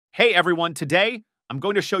Hey everyone, today I'm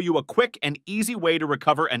going to show you a quick and easy way to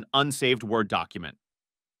recover an unsaved Word document.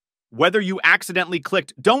 Whether you accidentally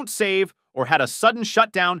clicked Don't Save or had a sudden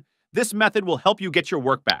shutdown, this method will help you get your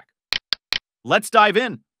work back. Let's dive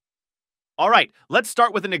in. Alright, let's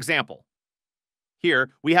start with an example. Here,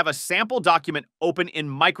 we have a sample document open in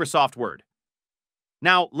Microsoft Word.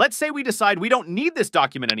 Now, let's say we decide we don't need this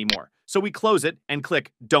document anymore, so we close it and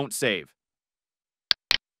click Don't Save.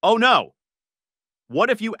 Oh no! What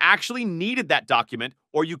if you actually needed that document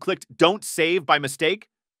or you clicked Don't Save by mistake?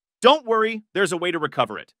 Don't worry, there's a way to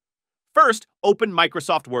recover it. First, open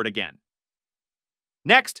Microsoft Word again.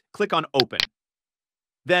 Next, click on Open.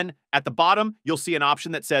 Then, at the bottom, you'll see an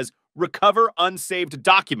option that says Recover Unsaved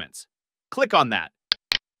Documents. Click on that.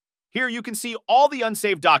 Here you can see all the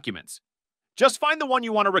unsaved documents. Just find the one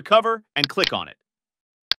you want to recover and click on it.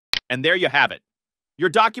 And there you have it. Your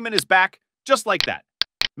document is back, just like that.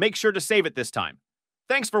 Make sure to save it this time.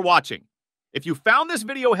 Thanks for watching. If you found this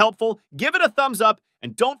video helpful, give it a thumbs up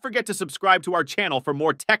and don't forget to subscribe to our channel for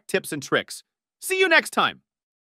more tech tips and tricks. See you next time.